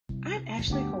I'm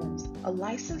Ashley Holmes, a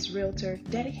licensed realtor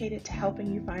dedicated to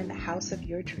helping you find the house of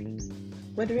your dreams.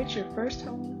 Whether it's your first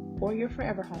home or your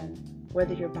forever home,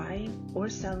 whether you're buying or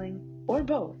selling or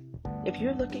both, if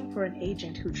you're looking for an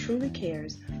agent who truly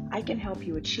cares, I can help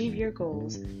you achieve your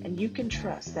goals, and you can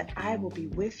trust that I will be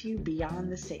with you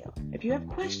beyond the sale. If you have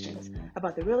questions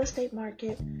about the real estate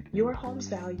market, your home's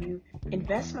value,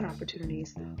 investment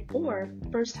opportunities, or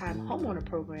first-time homeowner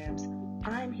programs,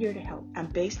 I'm here to help. I'm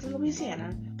based in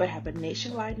Louisiana, but have a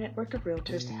nationwide network of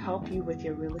realtors to help you with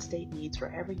your real estate needs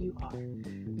wherever you are.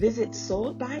 Visit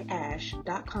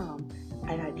soldbyash.com,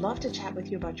 and I'd love to chat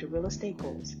with you about your real estate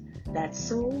goals. That's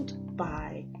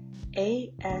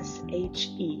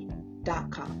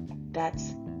soldbyashe.com.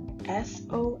 That's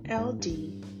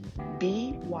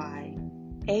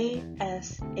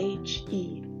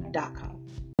soldbyaShe.com.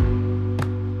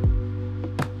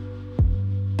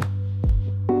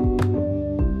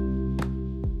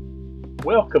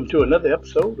 Welcome to another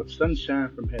episode of Sunshine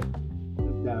from Heaven.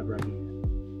 Let's dive right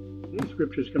in. Today's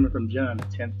scripture is coming from John, the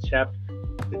 10th chapter,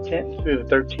 the 10th through the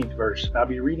 13th verse. I'll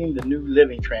be reading the New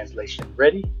Living Translation.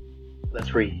 Ready?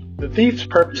 Let's read. The thief's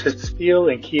purpose is to steal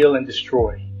and kill and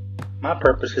destroy. My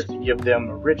purpose is to give them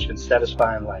a rich and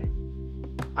satisfying life.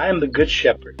 I am the good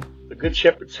shepherd. The good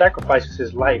shepherd sacrifices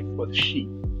his life for the sheep.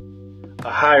 A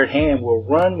hired hand will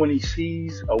run when he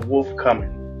sees a wolf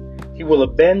coming. He will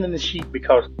abandon the sheep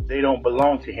because they don't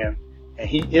belong to him, and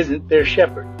he isn't their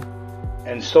shepherd.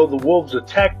 And so the wolves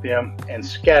attack them and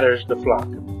scatters the flock.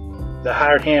 The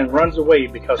hired hand runs away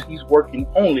because he's working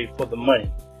only for the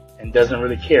money and doesn't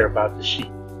really care about the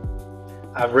sheep.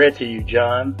 I've read to you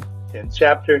John 10th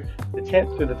chapter, the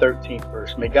 10th through the 13th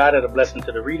verse. May God add a blessing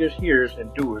to the readers, hearers,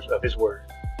 and doers of his word.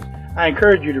 I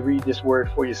encourage you to read this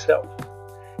word for yourself.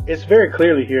 It's very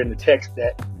clearly here in the text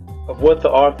that of what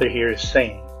the author here is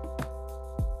saying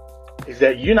is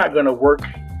that you're not going to work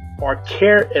or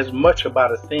care as much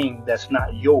about a thing that's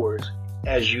not yours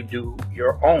as you do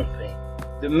your own thing.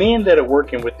 The men that are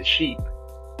working with the sheep,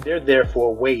 they're there for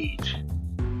a wage.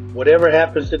 Whatever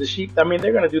happens to the sheep, they're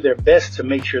going to do their best to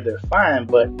make sure they're fine,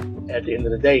 but at the end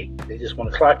of the day, they just want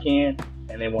to clock in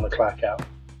and they want to clock out.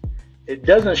 It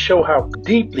doesn't show how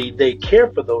deeply they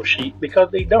care for those sheep because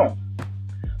they don't.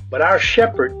 But our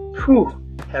shepherd,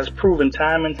 has proven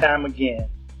time and time again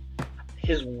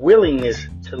his willingness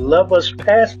to love us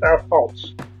past our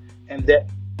faults, and that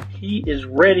he is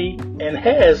ready and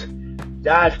has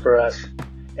died for us,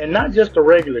 and not just a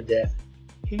regular death.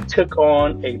 He took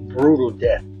on a brutal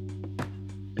death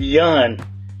beyond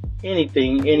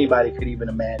anything anybody could even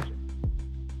imagine.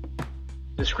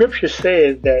 The scripture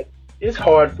says that it's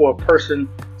hard for a person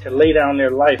to lay down their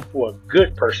life for a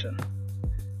good person.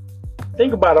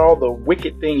 Think about all the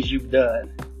wicked things you've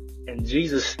done, and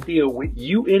Jesus still, with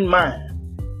you in mind,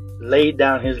 laid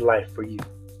down his life for you.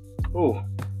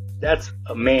 That's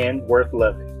a man worth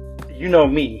loving. You know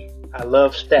me, I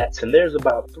love stats, and there's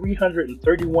about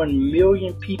 331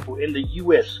 million people in the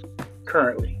U.S.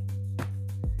 currently.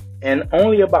 And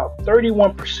only about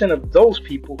 31% of those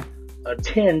people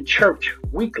attend church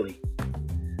weekly.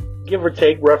 Give or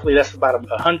take, roughly, that's about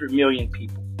 100 million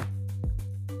people.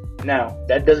 Now,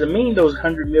 that doesn't mean those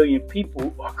 100 million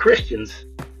people are Christians.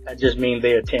 That just means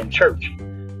they attend church.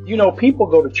 You know, people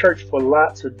go to church for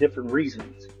lots of different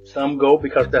reasons. Some go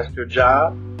because that's their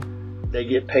job. They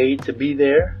get paid to be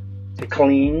there, to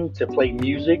clean, to play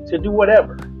music, to do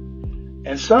whatever.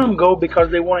 And some go because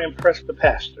they want to impress the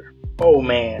pastor. Oh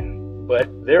man, but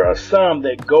there are some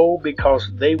that go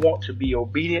because they want to be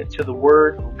obedient to the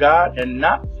word of God and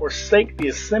not forsake the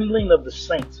assembling of the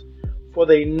saints. For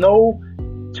they know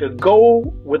to go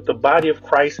with the body of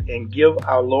Christ and give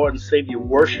our Lord and Savior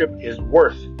worship is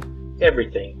worth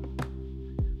everything.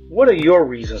 What are your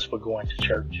reasons for going to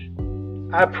church?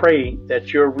 I pray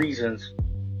that your reasons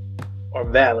are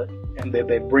valid and that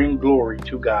they bring glory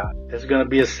to God. It's going to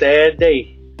be a sad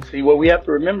day. See, what we have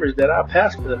to remember is that our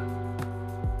pastor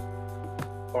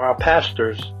or our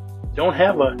pastors don't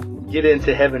have a get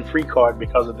into heaven free card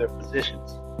because of their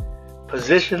positions.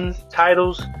 Positions,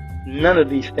 titles, none of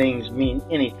these things mean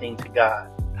anything to God.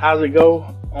 How's it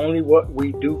go? Only what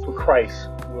we do for Christ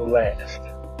will last.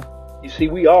 You see,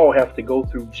 we all have to go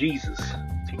through Jesus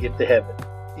to get to heaven.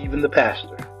 Even the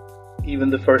pastor, even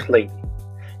the first lady,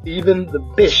 even the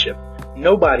bishop.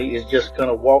 Nobody is just going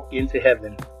to walk into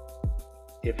heaven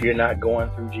if you're not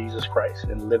going through Jesus Christ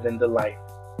and living the life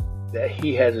that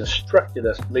he has instructed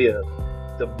us to live,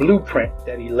 the blueprint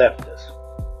that he left us.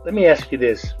 Let me ask you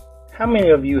this. How many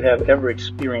of you have ever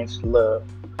experienced love,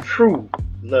 true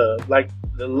love, like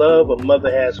the love a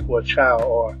mother has for a child,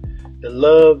 or the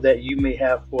love that you may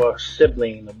have for a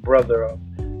sibling, a brother,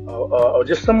 or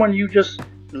just someone you just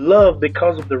love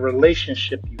because of the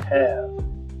relationship you have.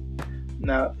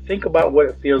 Now, think about what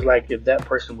it feels like if that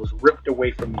person was ripped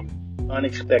away from you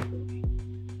unexpectedly.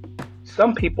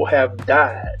 Some people have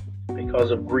died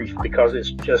because of grief, because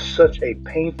it's just such a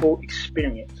painful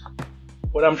experience.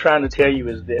 What I'm trying to tell you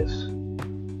is this.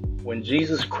 When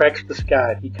Jesus cracks the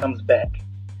sky, he comes back.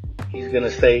 He's going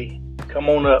to say, "Come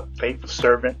on up, faithful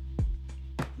servant.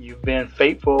 You've been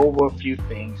faithful over a few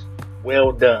things.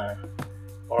 Well done."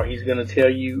 Or he's going to tell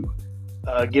you,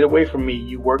 "Get away from me,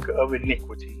 you worker of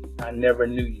iniquity. I never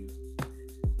knew you."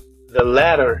 The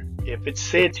latter, if it's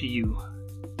said to you,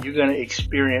 you're going to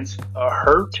experience a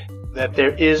hurt that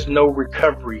there is no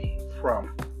recovery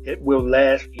from. It will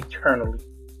last eternally.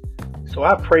 So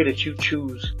I pray that you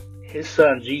choose his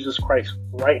son, Jesus Christ,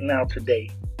 right now today,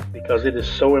 because it is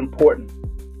so important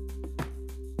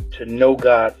to know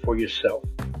God for yourself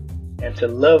and to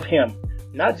love him,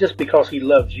 not just because he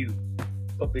loves you,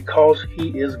 but because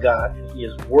he is God and he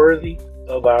is worthy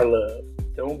of our love.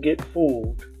 Don't get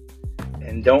fooled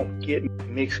and don't get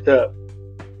mixed up,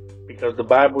 because the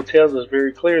Bible tells us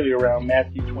very clearly around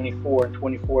Matthew 24 and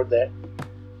 24 that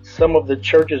some of the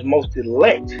church's most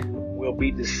elect will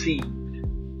be deceived.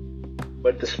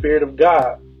 But the Spirit of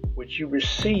God, which you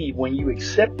receive when you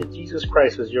accepted Jesus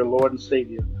Christ as your Lord and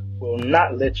Savior, will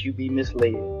not let you be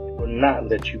misled, will not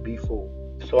let you be fooled.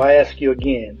 So I ask you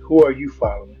again, who are you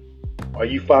following? Are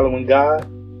you following God?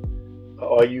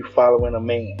 Or are you following a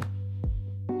man?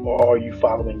 Or are you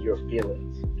following your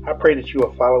feelings? I pray that you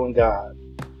are following God,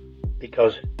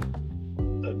 because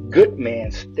a good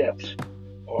man's steps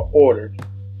are ordered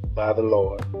by the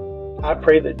Lord. I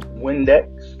pray that when that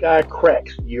sky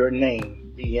cracks, your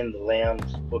name be in the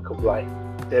Lamb's book of life.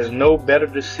 There's no better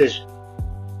decision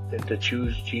than to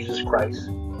choose Jesus Christ,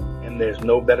 and there's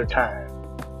no better time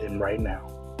than right now.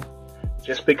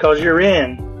 Just because you're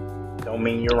in don't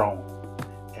mean you're on,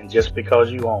 and just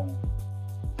because you own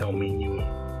don't mean you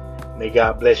in. May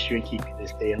God bless you and keep you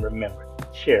this day, and remember,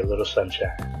 share a little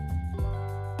sunshine.